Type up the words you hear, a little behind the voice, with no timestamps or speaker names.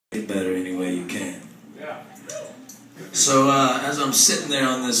better any way you can. So as I'm sitting there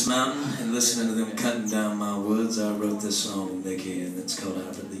on this mountain and listening to them cutting down my woods, I wrote this song with Mickey, and it's called I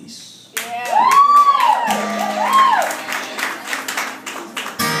Release.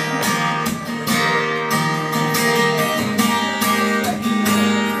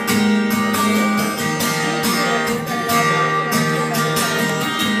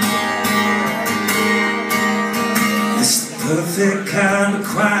 It's the perfect kind of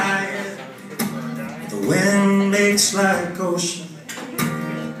quiet. The wind aches like ocean,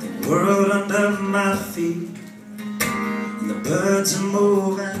 the world under my feet, and the birds are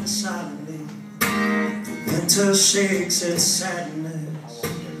moving silently. The winter shakes its sadness,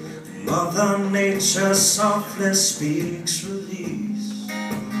 Mother Nature softly speaks release.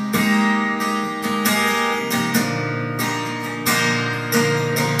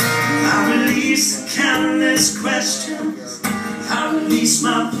 I release the countless questions, I release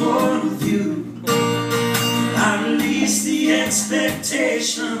my point of view, I release the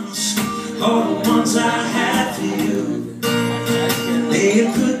expectations, all the ones I had for you. May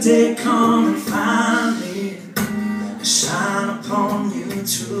a good day come and find me, shine upon you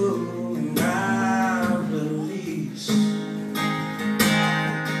too, and I release.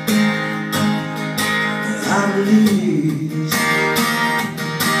 I release.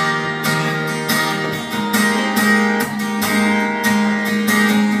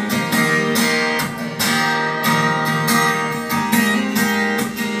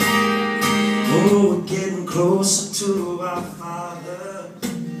 Oh, we're getting closer to our Father.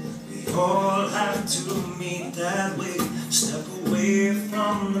 We all have to meet that way. Step away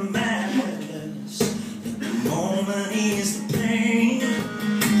from the madness. Let the moment ease the pain.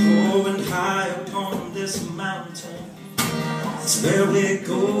 Going high upon this mountain, it's where we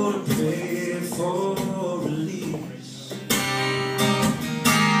go to pray for release.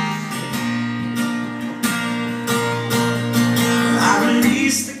 I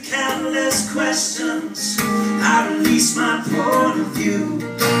release the countless questions, I release my point of view,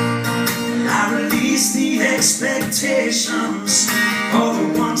 I release the expectations, all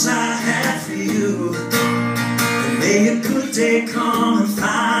the ones I had for you. And may a good day come and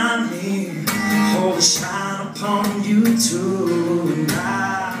find me, hold a shine upon you too, and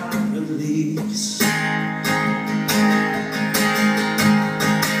I release. And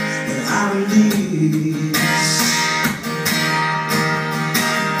I release.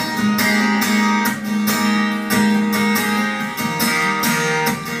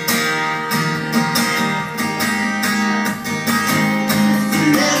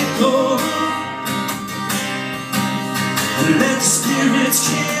 Let the spirits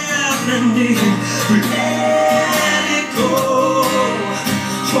carry me, let it go.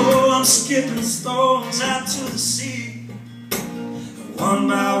 Oh, I'm skipping stones out to the sea. One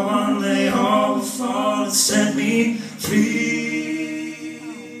by one they all will fall and set me free.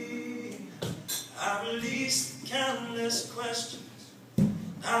 I release the countless questions,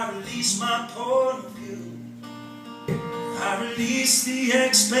 I release my point of view, I release the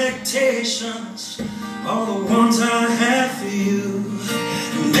expectations, all the ones I had for you.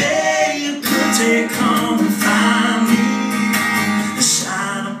 May a good day come.